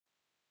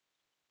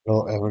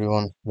Hello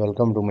everyone,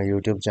 welcome to my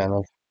YouTube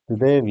channel.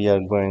 Today we are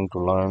going to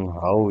learn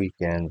how we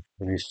can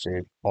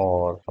restrict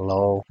or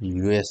allow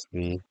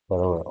USB for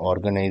our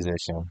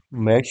organization.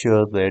 Make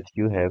sure that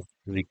you have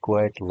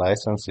required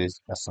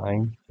licenses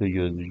assigned to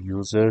your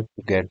user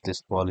to get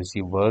this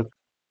policy work.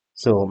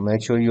 So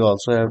make sure you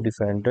also have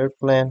Defender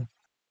plan.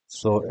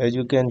 So as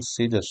you can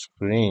see the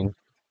screen,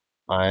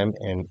 I am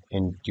in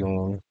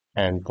Intune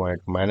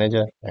Endpoint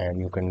Manager, and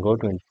you can go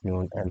to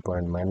Intune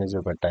Endpoint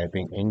Manager by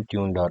typing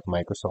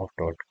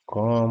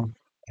intune.microsoft.com,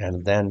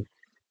 and then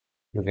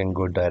you can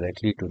go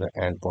directly to the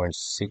endpoint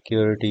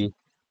security.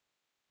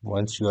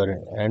 Once you are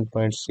in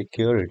endpoint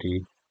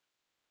security,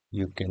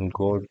 you can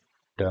go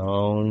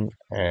down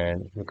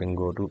and you can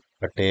go to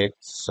attack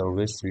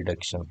service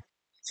reduction.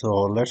 So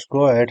let's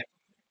go ahead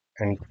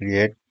and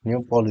create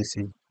new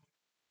policy.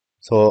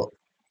 So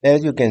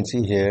as you can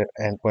see here,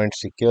 endpoint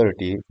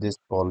security, this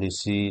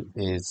policy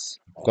is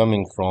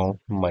coming from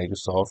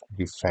Microsoft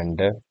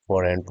Defender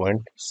for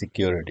endpoint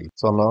security.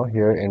 So now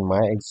here in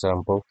my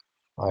example,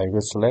 I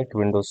will select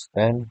Windows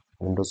 10,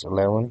 Windows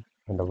 11,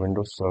 and the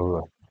Windows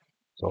Server.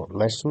 So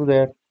let's do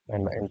that.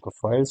 And in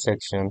profile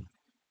section,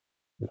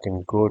 you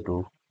can go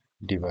to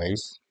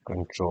device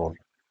control.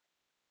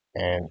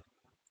 And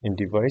in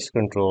device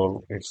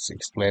control, it's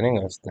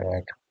explaining us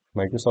that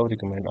Microsoft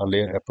recommend a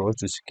layer approach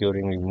to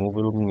securing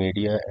removable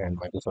media, and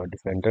Microsoft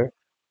Defender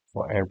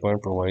for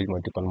Endpoint provides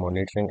multiple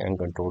monitoring and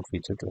control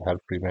features to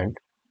help prevent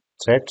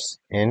threats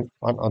in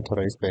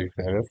unauthorized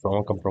peripherals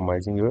from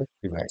compromising your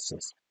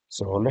devices.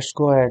 So let's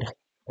go ahead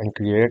and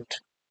create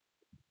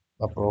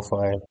a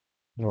profile.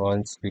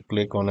 Once we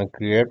click on a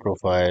create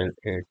profile,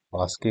 it's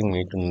asking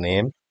me to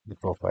name the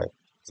profile.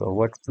 So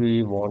what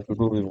we want to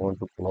do, we want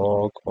to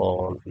block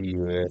all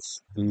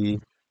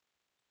USB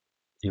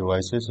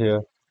devices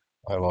here.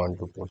 I want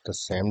to put the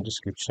same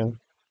description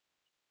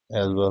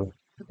as well.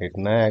 Hit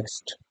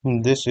next.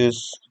 This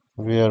is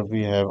where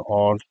we have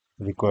all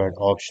required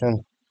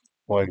option.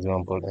 For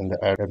example, in the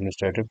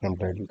administrative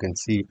template, you can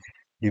see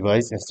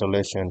device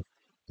installation.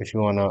 If you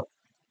wanna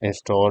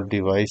install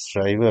device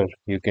driver,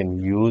 you can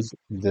use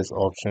this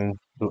option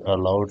to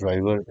allow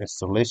driver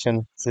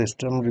installation.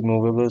 System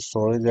removable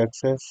storage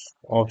access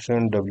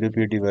option.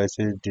 WP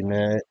devices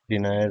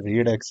deny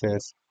read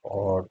access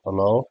or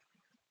allow.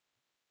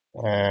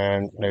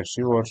 And let's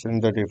see what's in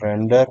the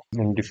Defender.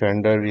 In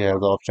Defender, we have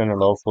the option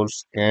allow full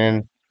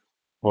scan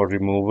for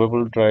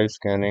removable drive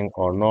scanning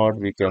or not.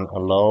 We can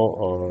allow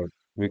or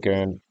we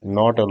can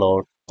not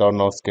allow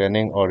turn off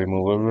scanning or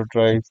removable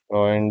drive.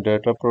 So in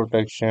data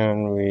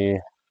protection,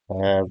 we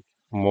have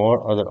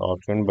more other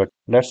option, but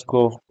let's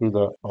go to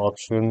the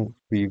option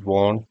we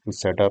want to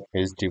set up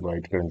is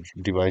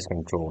device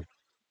control.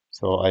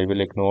 So I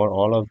will ignore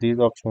all of these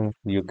options.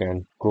 You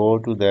can go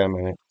to them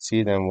and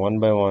see them one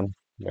by one.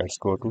 Let's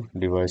go to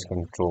device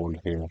control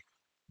here.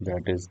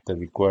 That is the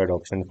required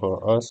option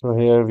for us. So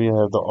here we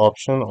have the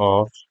option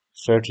of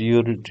set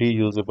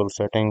reusable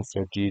setting,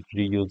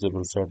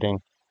 reusable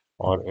setting,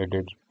 or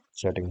edit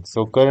setting.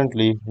 So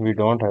currently we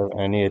don't have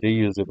any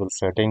reusable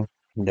setting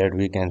that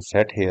we can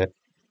set here,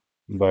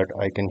 but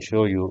I can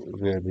show you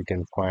where we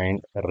can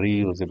find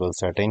reusable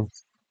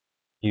settings.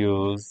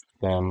 Use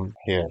them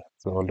here.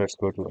 So let's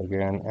go to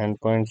again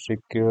endpoint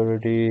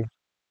security,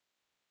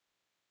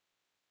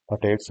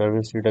 attack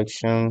service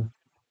reduction,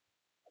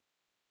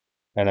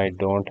 and I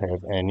don't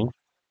have any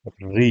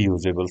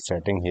reusable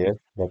setting here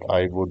that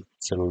I would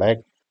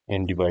select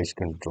in device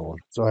control.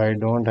 So I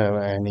don't have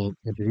any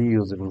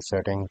reusable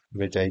setting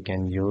which I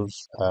can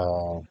use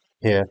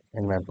here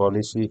in my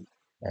policy,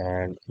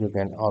 and you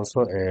can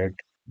also add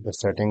the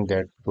setting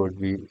that would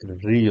be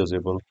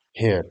reusable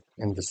here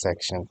in the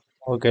section.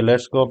 Okay,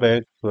 let's go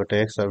back to a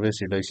text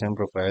service reduction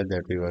profile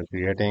that we were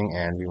creating,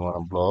 and we want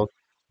to block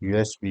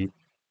USB.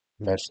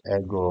 Let's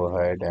go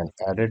ahead and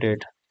edit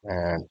it,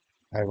 and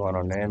I want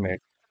to name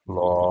it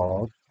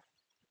block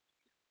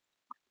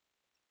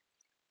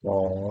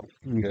for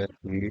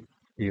USB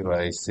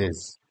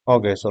devices.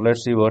 Okay, so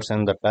let's see what's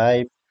in the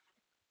type.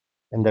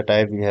 In the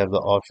type, we have the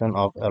option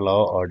of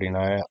allow or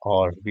deny,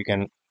 or we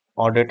can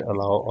audit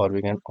allow or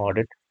we can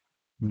audit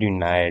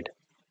denied.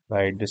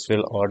 Right, this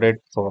will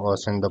audit for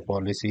us in the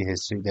policy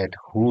history that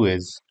who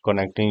is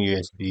connecting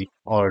USB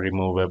or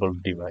removable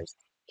device.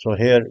 So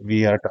here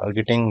we are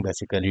targeting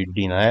basically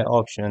deny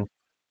option,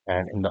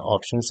 and in the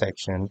option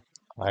section,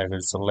 I will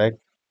select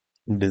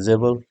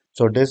disable.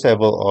 So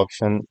disable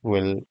option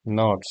will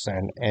not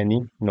send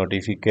any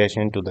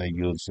notification to the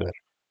user,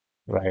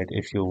 right?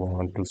 If you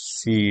want to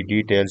see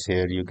details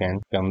here, you can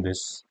come to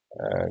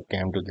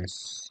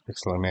this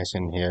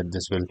exclamation here.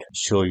 This will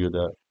show you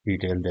the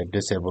detail that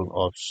disable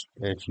option.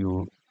 If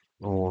you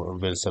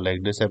will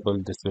select disable,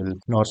 this will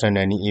not send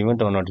any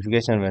event or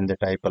notification when the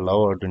type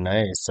allow or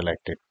deny is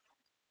selected.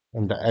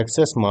 In the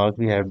access mark,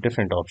 we have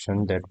different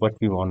options that what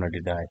we want to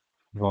deny.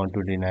 We want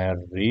to deny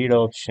read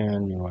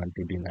option, we want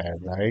to deny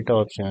write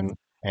option,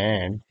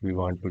 and we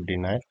want to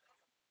deny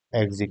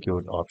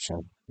execute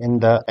option. In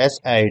the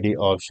SID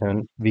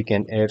option, we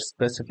can add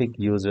specific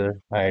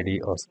user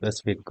ID or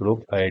specific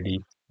group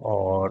ID,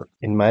 or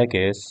in my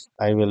case,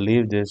 I will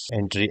leave this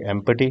entry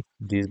empty,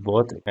 these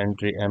both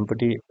entry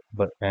empty,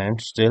 but and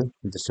still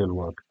this will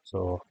work.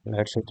 So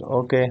let's hit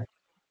OK,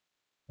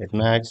 hit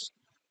next.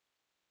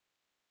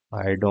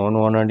 I don't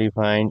want to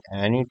define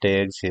any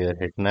tags here,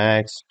 hit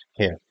next.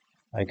 Here,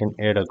 I can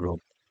add a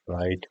group,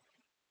 right?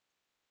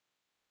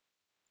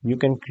 You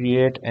can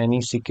create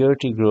any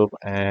security group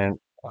and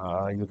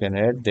you can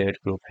add that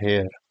group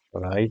here,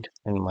 right?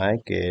 In my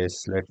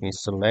case, let me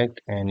select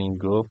any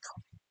group.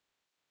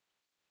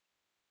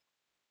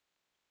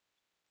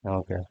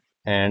 Okay.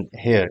 And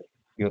here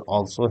you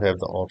also have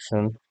the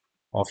option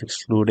of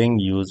excluding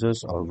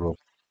users or group.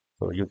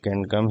 So you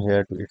can come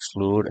here to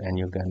exclude and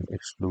you can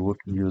exclude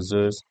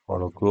users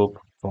or a group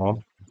from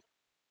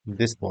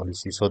this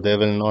policy. So they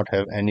will not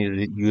have any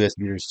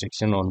USB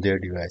restriction on their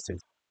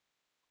devices.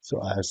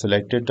 So I have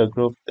selected the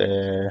group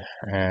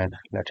and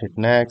let hit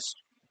next.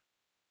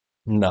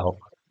 Now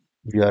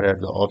we are at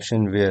the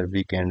option where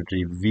we can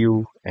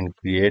review and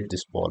create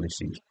this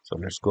policy. So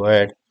let's go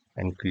ahead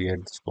and create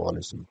this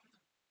policy.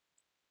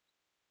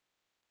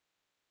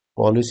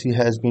 Policy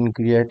has been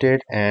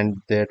created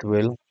and that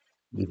will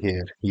be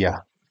here. Yeah,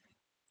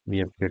 we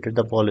have created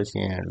the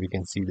policy and we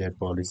can see that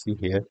policy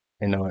here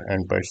in our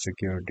endpoint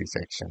security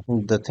section.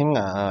 The thing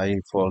I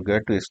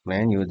forgot to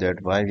explain you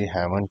that why we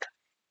haven't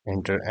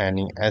entered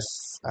any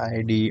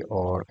SID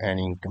or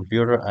any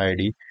computer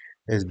ID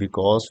is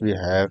because we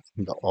have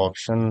the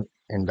option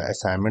in the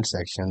assignment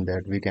section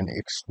that we can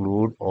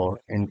exclude or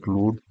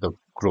include the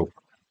group,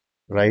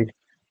 right?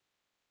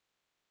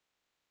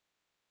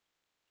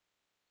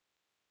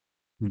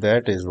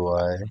 That is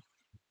why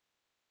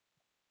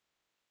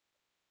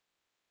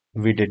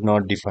we did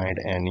not define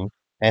any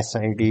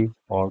SID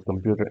or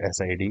computer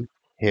SID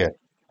here.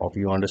 Hope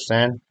you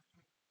understand.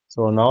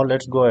 So now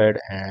let's go ahead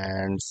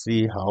and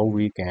see how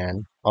we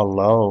can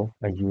allow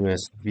a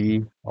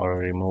USB or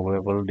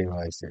removable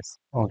devices.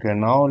 Okay,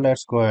 now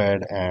let's go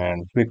ahead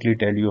and quickly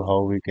tell you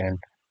how we can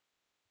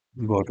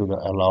go to the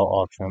allow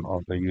option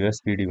of the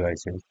USB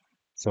devices.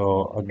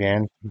 So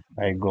again,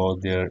 I go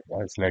there,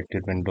 I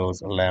selected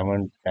Windows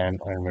 11 and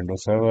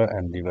Windows Server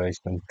and device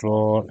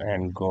control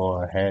and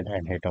go ahead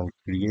and hit on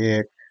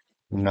create.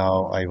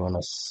 Now I want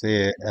to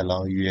say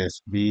allow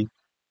USB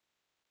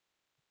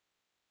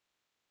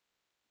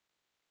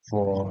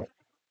for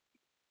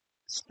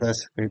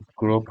specific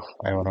group.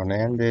 I want to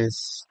name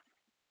this,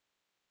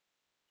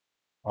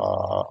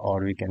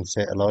 or we can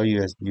say allow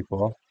USB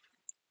for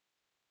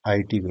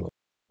IT group.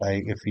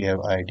 Like if we have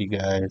IT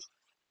guys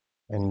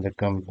in the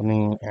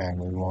company and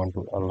we want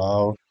to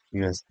allow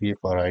USB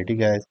for IT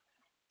guys.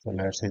 So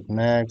let's hit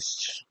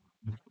next.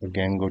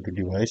 Again, go to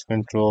device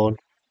control.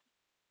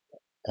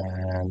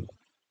 And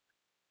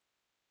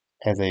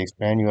as I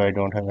explained you, I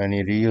don't have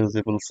any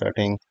reusable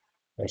setting.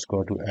 Let's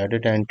go to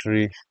edit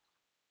entry.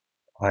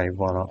 I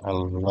want to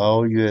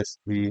allow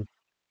USB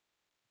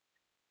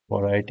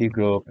for IT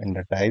group in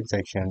the type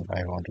section.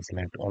 I want to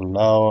select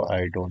allow.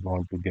 I don't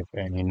want to give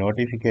any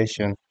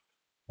notification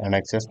and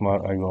access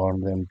mark. I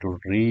want them to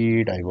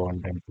read, I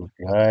want them to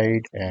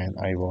write, and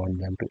I want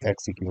them to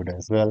execute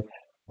as well.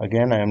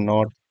 Again, I am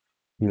not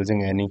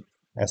using any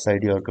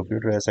SID or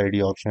computer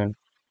SID option.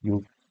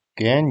 You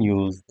can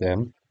use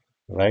them,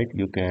 right?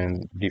 You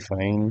can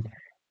define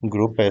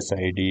group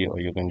SID or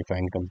you can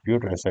define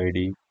computer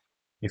SID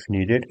if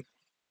needed.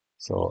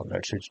 So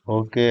let's hit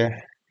OK,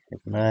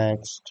 hit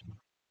next,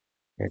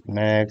 hit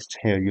next.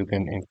 Here you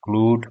can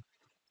include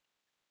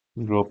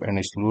group and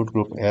exclude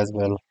group as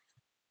well.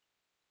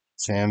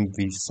 Same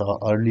we saw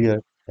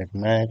earlier. Hit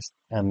next.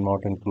 I'm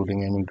not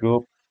including any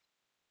group.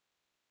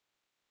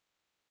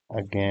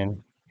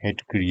 Again,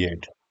 hit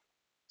create.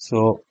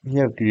 So we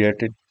have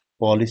created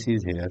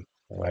policies here,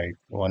 right?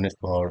 One is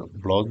for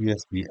block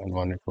USB and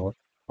one is for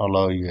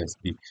allow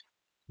USB.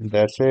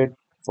 That's it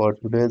for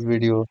today's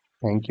video.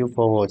 Thank you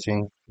for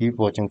watching. Keep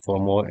watching for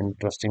more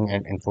interesting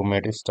and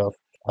informative stuff.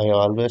 I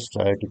always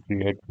try to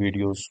create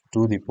videos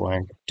to the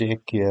point.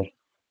 Take care.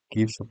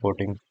 Keep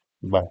supporting.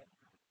 Bye.